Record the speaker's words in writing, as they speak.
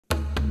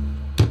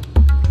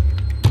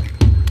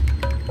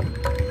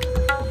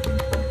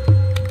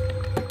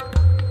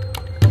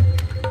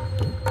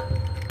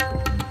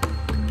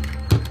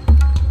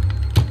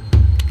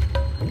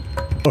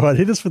All right,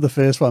 hit us for the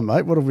first one,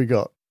 mate. What have we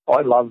got?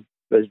 I love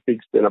those big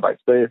spinnerbaits.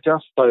 They're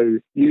just so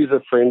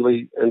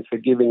user-friendly and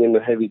forgiving in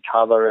the heavy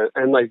cover,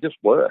 and they just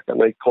work,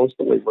 and they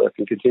constantly work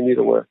and continue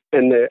to work.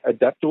 And they're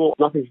adaptable.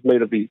 Nothing for me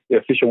to be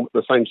efficient with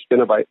the same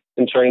spinnerbait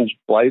and change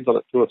blades on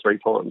it 2 or 3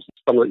 times.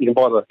 You can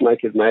buy the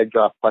naked mag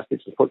draft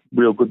plastics and put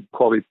real good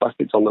quality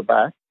plastics on the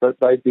back, but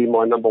they'd be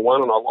my number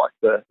one, and I like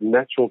the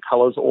natural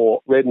colours or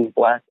red and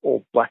black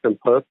or black and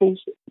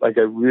purples. They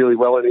go really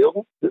well in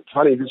Eildon. It's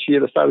funny, this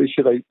year, the start of this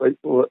year,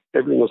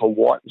 everything was on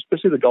white,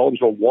 especially the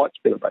Goldens were on white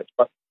spinnerbaits,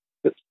 but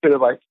the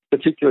spinnerbaits,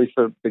 particularly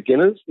for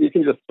beginners, you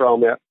can just throw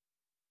them out,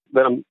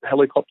 let them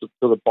helicopter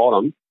to the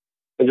bottom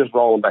and just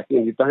roll them back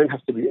in. You don't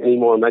have to be any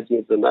more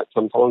imaginative than that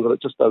sometimes, and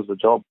it just does the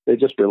job. They're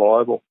just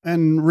reliable.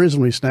 And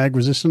reasonably snag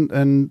resistant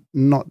and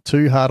not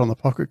too hard on the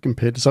pocket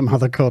compared to some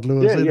other cod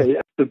lures.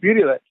 Yeah. The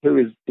beauty of that too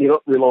is you're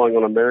not relying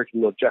on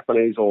American or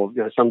Japanese or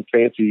some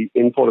fancy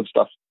imported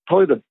stuff.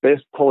 Probably the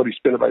best quality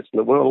spinnerbaits in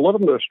the world. A lot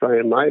of them are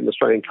Australian made and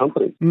Australian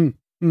companies.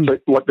 So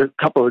like a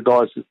couple of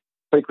guys,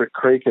 Secret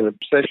Creek and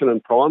Obsession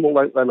and Primal,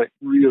 they make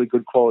really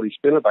good quality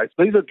spinnerbaits.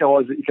 These are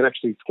guys that you can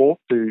actually talk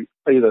to,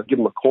 either give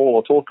them a call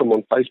or talk to them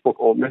on Facebook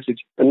or message,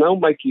 and they'll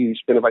make you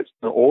spinnerbaits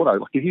to order.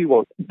 Like if you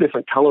want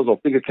different colours or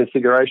bigger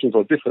configurations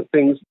or different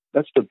things,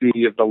 that's the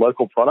beauty of the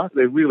local product.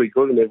 They're really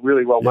good and they're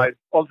really well made.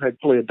 I've had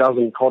probably a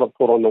dozen cod I've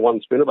put on the one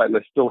spinnerbait and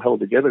they're still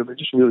held together. They're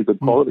just really good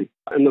quality.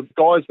 And the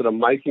guys that are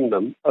making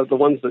them are the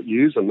ones that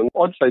use them. And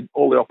I'd say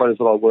all the operators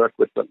that I work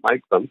with that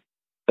make them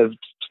have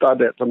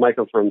started out to make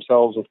them for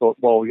themselves and thought,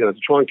 well, to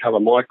try and cover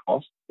my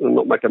costs and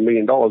not make $1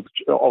 million,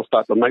 I'll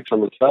start to make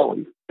some and sell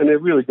them. And they're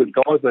really good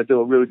guys and they do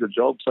a really good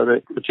job. So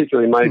they're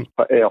particularly made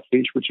for our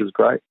fish, which is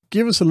great.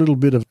 Give us a little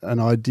bit of an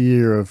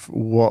idea of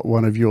what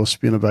one of your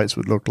spinnerbaits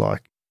would look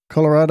like.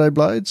 Colorado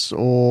blades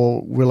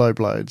or willow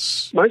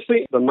blades?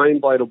 Mostly the main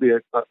blade will be a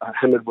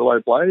hammered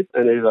willow blade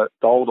and either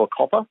gold or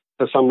copper.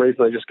 For some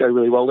reason, they just go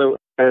really well there.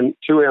 And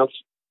 2-ounce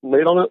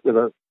lead on it with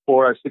a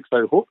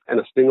 4060 hook and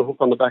a stinger hook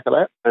on the back of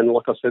that. And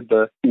like I said,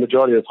 the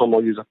majority of the time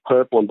I'll use a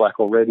purple and black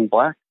or red and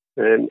black,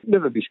 and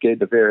never be scared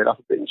to vary it up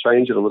a bit and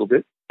change it a little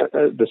bit.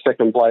 The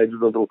second blade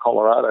with a little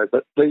Colorado.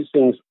 But these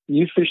things,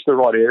 you fish the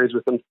right areas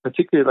with them,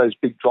 particularly those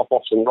big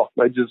drop-offs and rock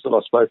ledges that I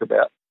spoke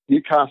about.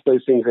 You cast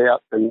these things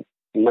out and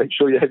make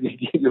sure you have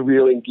your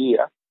reeling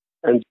gear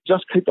and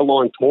just keep the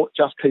line taut,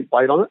 just keep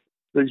weight on it.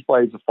 These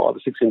blades are 5 or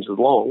 6 inches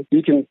long.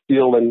 You can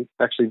feel them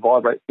actually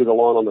vibrate through the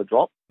line on the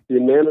drop. The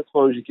amount of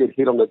times you get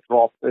hit on the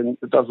drop, and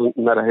it doesn't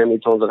matter how many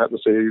times it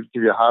happens to you,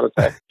 give you a heart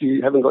attack. If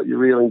you haven't got your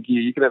reeling gear,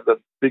 you can have the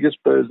biggest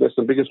bird's nest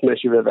and biggest mess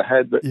you've ever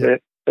had. But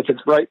it's a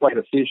great way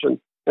to fish.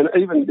 And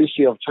even this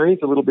year I've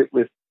changed a little bit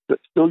with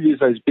still use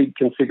those big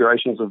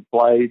configurations of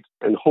blades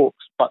and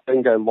hooks, but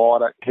then go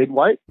lighter head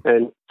weight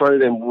and throw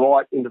them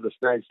right into the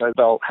snag so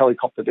they'll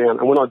helicopter down.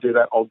 And when I do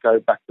that, I'll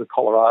go back to the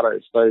Colorado.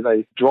 So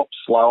they drop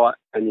slower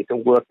and you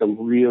can work them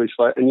really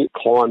slow and you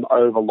climb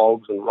over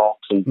logs and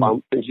rocks and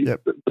bumps.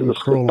 And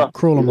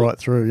crawl them right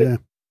through, yeah.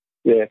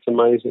 Yeah, it's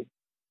amazing.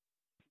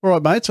 All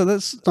right, mate, so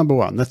that's number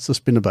one. That's the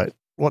spinnerbait.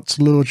 What's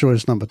lure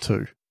choice number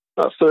two?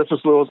 Surface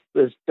lures,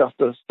 there's just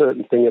a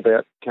certain thing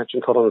about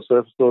catching cod on a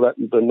surface lure, that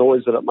the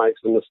noise that it makes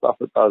and the stuff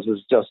it does is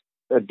just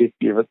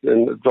addictive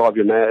and it drive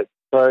you mad.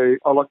 So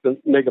I like the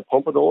Mega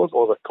Pompadours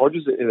or the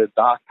Codgers in a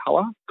dark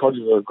colour.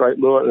 Codgers are a great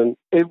lure, and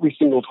every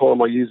single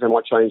time I use them,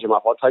 I change them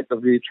up. I take the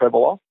rear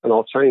treble off and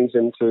I'll change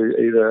them to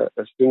either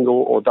a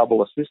single or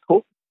double assist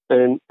hook,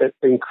 and it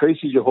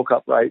increases your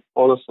hookup rate,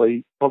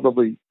 honestly,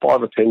 probably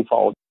 5 or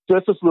 10-fold.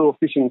 Surface lure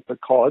fishing for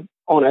cod,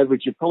 on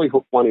average, you probably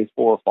hook 1 in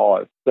 4 or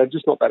 5. They're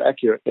just not that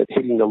accurate at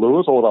hitting the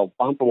lures, or they'll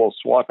bump them or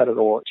swipe at it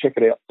or check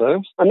it out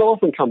first. And they'll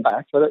often come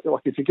back. So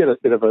if you get a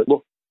bit of a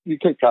look, you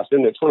keep casting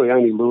in there. It's one of the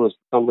only lures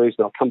for some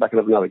reason I'll come back and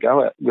have another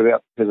go at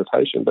without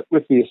hesitation. But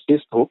with the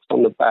assist hooks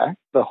on the back,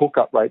 the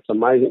hookup rate's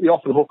amazing. You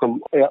often hook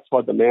them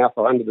outside the mouth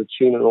or under the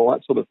chin and all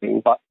that sort of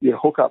thing, but your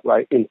hookup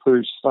rate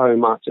improves so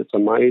much. It's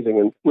amazing.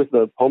 And with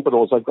the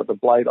Pompadours, they've got the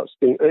blade up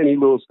spinning. Any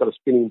lure's got a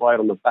spinning blade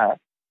on the back.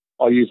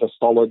 I use a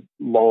solid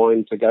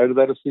line to go to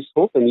that assist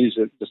hook and use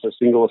just a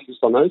single assist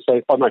on those. So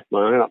I make my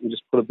own up and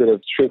just put a bit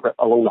of shrink wrap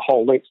along the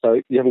whole length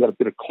so you haven't got a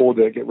bit of cord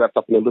there get wrapped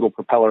up in a little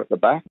propeller at the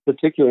back.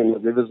 Particularly in the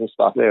rivers and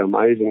stuff, they're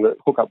amazing. The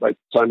hookup rate's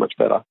so much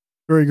better.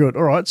 Very good.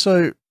 All right,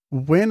 so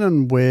when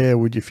and where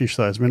would you fish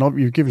those? I mean,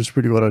 you've given us a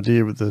pretty good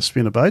idea with the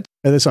spinnerbait.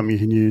 There's something you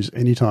can use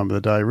any time of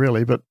the day,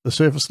 really, but the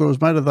surface lures,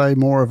 mate, are they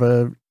more of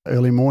a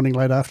early morning,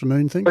 late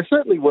afternoon thing? They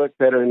certainly work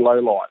better in low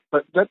light,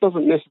 but that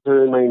doesn't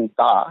necessarily mean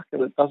dark,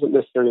 and it doesn't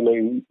necessarily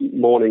mean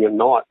morning and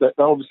night.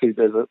 Obviously,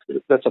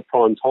 that's a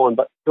prime time,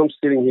 but if I'm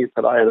sitting here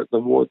today and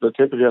the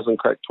temperature hasn't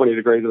cracked 20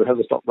 degrees and it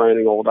hasn't stopped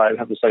raining all day and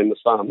haven't seen the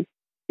sun,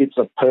 it's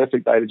a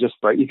perfect day to just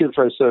throw. You can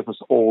throw surface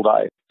all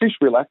day. Fish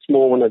relax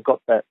more when they've got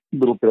that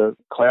little bit of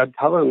cloud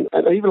cover and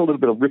even a little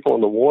bit of ripple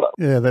on the water.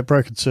 Yeah, that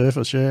broken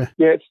surface, yeah.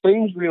 Yeah, it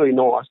seems really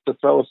nice to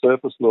throw a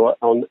surface lure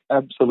on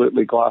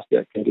absolutely glassed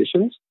out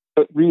conditions.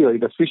 But really,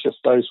 the fish are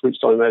so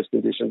switched on in those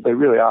conditions, they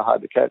really are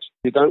hard to catch.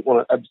 You don't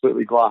want it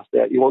absolutely glassed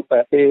out. You want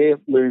that air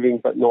moving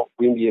but not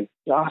windy and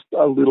just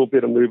a little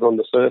bit of movement on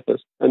the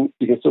surface. And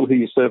you can still hear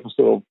your surface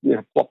sort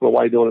of flopping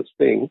away doing its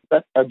thing.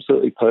 That's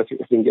absolutely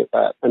perfect if you can get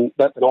that. And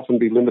that can often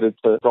be limited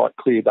to bright,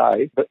 clear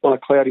day. But on a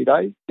cloudy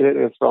day, get out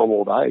there and throw them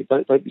all day.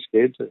 Don't be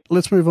scared to.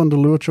 Let's move on to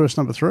lure choice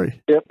number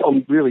 3. Yep,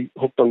 I'm really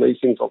hooked on these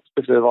things,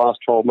 especially the last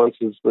 12 months,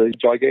 is the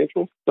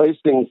gigantual. Those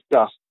things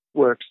just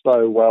work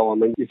so well. I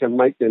mean, you can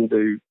make them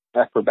do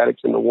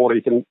acrobatics in the water.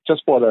 You can,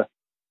 just by the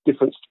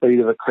different speed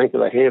of the crank of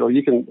the handle,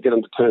 you can get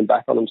them to turn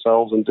back on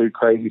themselves and do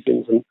crazy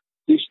things. And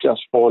fish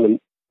just find them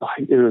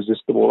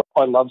irresistible.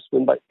 I love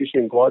swim bait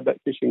fishing and glide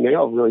bait fishing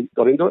now. I've really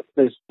got into it.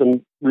 There's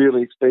some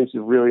really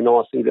expensive, really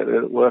nice things out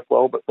there that work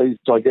well, but these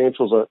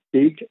gigantals are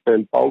big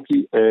and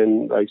bulky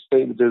and they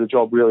seem to do the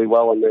job really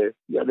well, and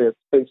they're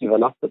expensive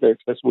enough that they're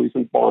accessible. You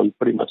can buy them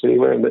pretty much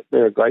anywhere, and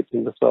they're a great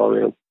thing to throw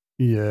around.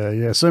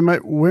 Yeah. So,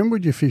 mate, when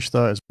would you fish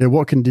those?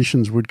 What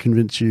conditions would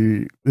convince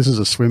you this is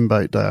a swim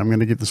bait day? I'm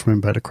going to give the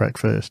swim bait a crack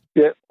first.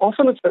 Yeah,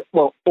 often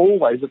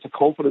always it's a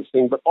confidence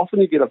thing, but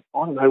often you get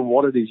I don't know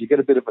what it is, you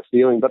get a bit of a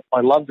feeling, but I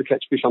love to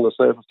catch fish on the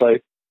surface, so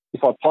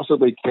if I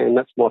possibly can,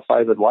 that's my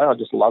favourite way. I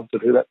just love to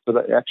do that for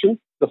the action.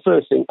 The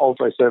first thing, I'll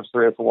throw surface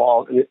around for a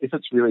while, and if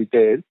it's really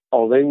dead,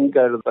 I'll then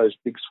go to those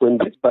big swim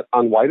baits, but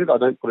unweighted. I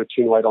don't put a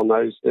chin weight on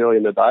those early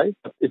in the day.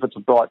 If it's a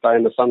bright day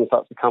and the sun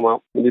starts to come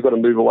up, and you've got to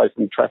move away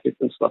from traffic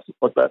and stuff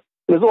like that.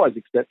 There's always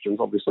exceptions,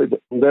 obviously,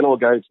 but then I'll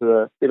go to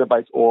the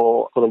spinnerbaits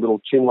or put a little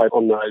chin weight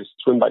on those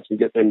swim baits and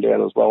get them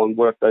down as well and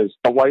work those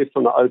away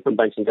from the open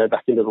banks and go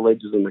back into the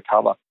ledges and the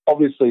cover.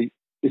 Obviously,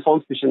 if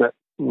I'm fishing that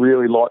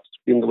really light,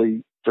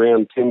 spindly,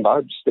 drowned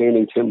timber,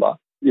 standing timber,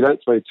 you don't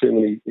throw too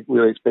many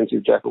really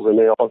expensive jackals in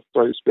there. I'll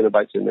throw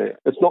spinnerbaits in there.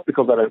 It's not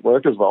because they don't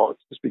work as well. It's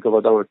just because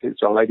I don't want to keep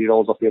throwing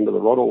 $80 off the end of the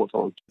rod all the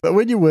time. But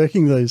when you're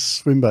working these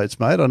swim baits,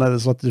 mate, I know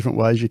there's lots of different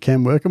ways you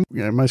can work them.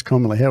 Most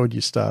commonly, how would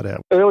you start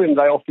out? Early in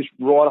the day, I'll fish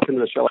right up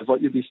into the shallows.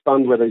 Like, you'd be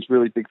stunned where these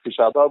really big fish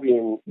are. They'll be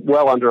in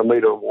well under a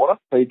metre of water.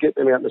 So you get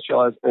them out in the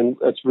shallows, and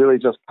it's really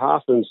just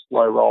cast and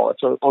slow roll.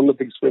 So on the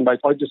big swim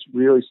baits, I just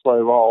really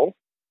slow roll.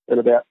 And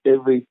about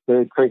every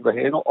third crank of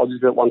the handle, I'll just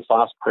do it one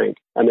fast crank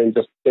and then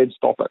just dead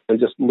stop it and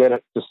just let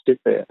it just sit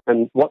there.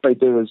 And what they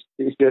do is,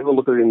 if you ever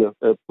look at it in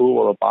a pool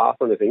or a bath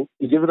or anything,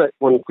 you give it that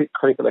one quick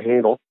crank of the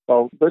handle,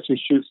 they'll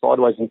virtually shoot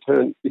sideways and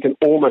turn. You can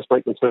almost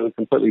make them turn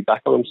completely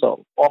back on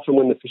themselves, often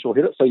when the fish will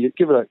hit it. So you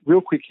give it a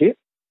real quick hit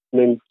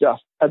and then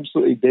just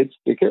absolutely dead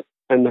stick it,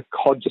 and the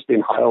cod just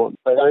inhale them.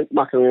 They don't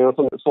muck around with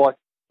them. It's like,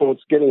 when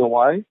it's getting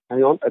away,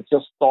 hang on, it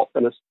just stopped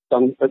and it's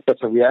done.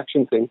 That's a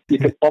reaction thing. You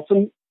can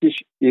often fish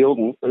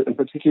Eildon, and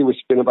particularly with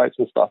spinnerbaits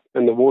and stuff,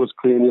 and the water's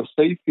clear, and you'll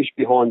see fish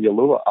behind your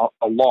lure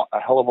a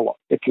hell of a lot.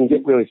 It can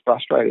get really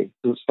frustrating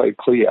because it's so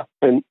clear.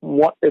 And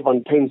what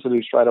everyone tends to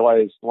do straight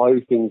away is slow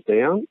things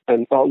down.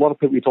 And a lot of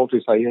people you talk to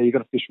say, you've got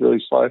to fish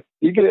really slow.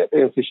 You get out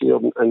there and fish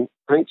Eildon and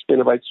crank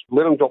spinnerbaits,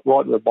 let them drop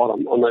right to the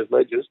bottom on those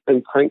ledges,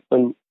 and crank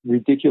them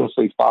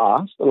ridiculously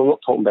fast. And I'm not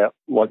talking about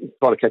like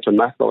trying to catch a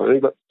mackerel or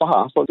anything, but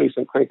fast, like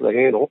decent crank of the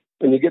handle,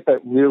 and you get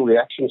that real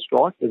reaction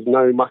strike. There's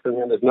no mucking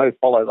around, there's no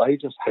follow. They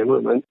just hammer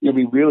them, and you'll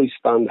be really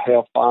stunned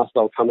how fast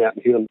they'll come out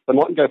and hit them. They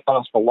mightn't go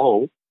fast for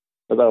long,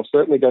 but they'll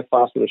certainly go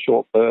fast in a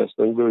short burst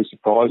and really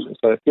surprise you.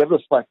 So if you have a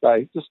slack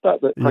day, just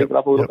start to crank it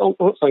up a little.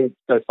 I'm not saying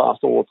go fast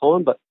all the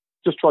time, but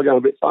just try going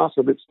a bit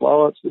faster, a bit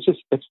slower.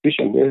 It's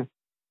fishing, yeah.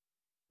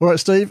 All right,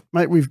 Steve,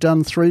 mate, we've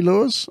done 3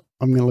 lures.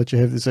 I'm going to let you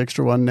have this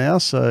extra one now.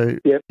 So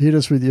hit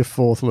us with your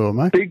 4th lure,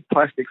 mate. Big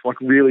plastics, like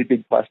really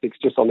big plastics,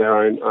 just on their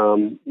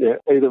own.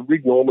 Either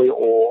rigged normally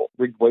or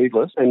rigged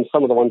weedless. And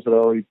some of the ones that are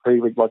already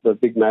pre-rigged, like the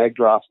big mag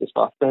drafts and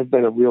stuff, they've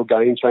been a real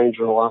game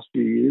changer in the last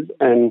few years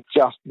and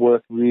just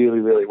work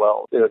really, really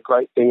well. They're a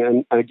great thing.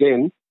 And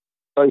again,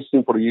 so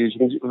simple to use.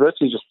 You can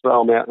virtually just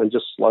throw them out and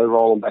just slow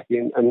roll them back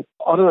in. And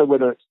I don't know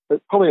whether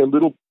it's probably a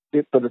little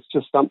bit, but it's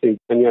just something.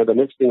 And, the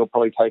next thing will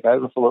probably take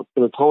over from it.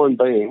 For the time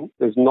being,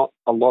 there's not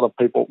a lot of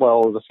people,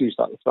 well, there's a few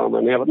starting to throw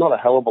them now, but not a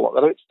hell of a lot.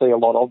 I don't see a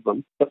lot of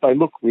them, but they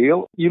look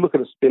real. You look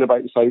at a spinnerbait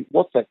and say,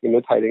 what's that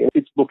imitating? And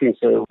it's looking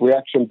for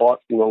reaction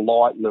bites from the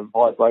light and the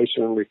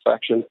vibration and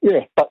refraction.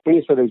 Yeah, but when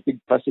you say these big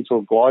plastics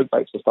or glide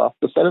baits and stuff,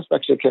 the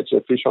satisfaction of catching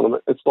a fish on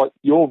them, it's like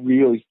you're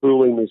really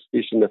fooling this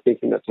fish into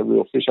thinking that's a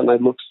real fish, and they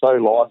look so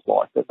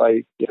lifelike that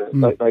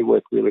they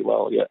work really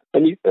well, yeah.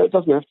 And it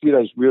doesn't have to be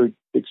those really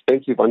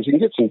expensive ones. You can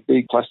get some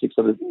big plastics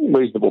at a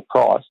reasonable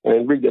price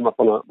and rig them up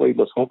on a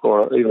weedless hook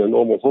or even a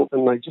normal hook,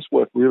 and they just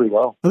work really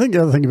well. I think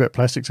the other thing about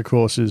plastics, of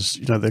course, is,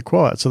 they're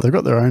quiet. So they've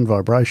got their own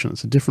vibration.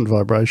 It's a different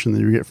vibration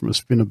than you get from a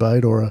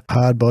spinnerbait or a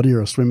hard body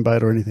or a swim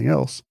bait or anything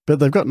else. But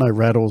they've got no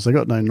rattles, they've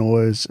got no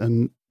noise,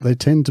 and they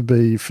tend to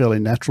be fairly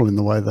natural in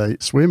the way they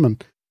swim,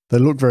 and They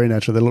look very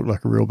natural. They look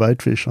like a real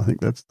bait fish. I think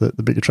that's the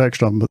big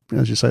attraction of them. But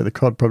as you say, the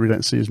cod probably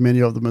don't see as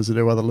many of them as they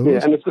do other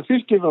lures. Yeah, and if the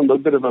fish give them a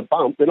bit of a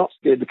bump, they're not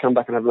scared to come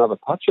back and have another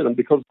touch at them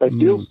because they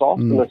feel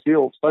soft and they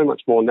feel so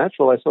much more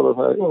natural. They sort of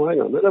say, oh,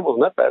 hang on, that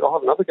wasn't that bad. I'll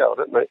have another go at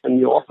it, mate. And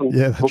you often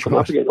hook them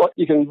up again. Like,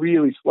 you can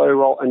really slow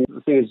roll, and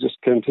the thing is just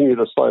continue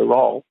to slow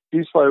roll. If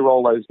you slow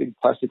roll those big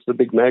plastics, the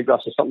big mag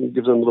grass or something,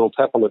 gives them a little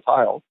tap on the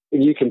tail,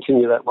 and you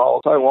continue that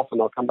roll. So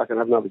often I'll come back and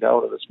have another go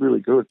at it. It's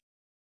really good.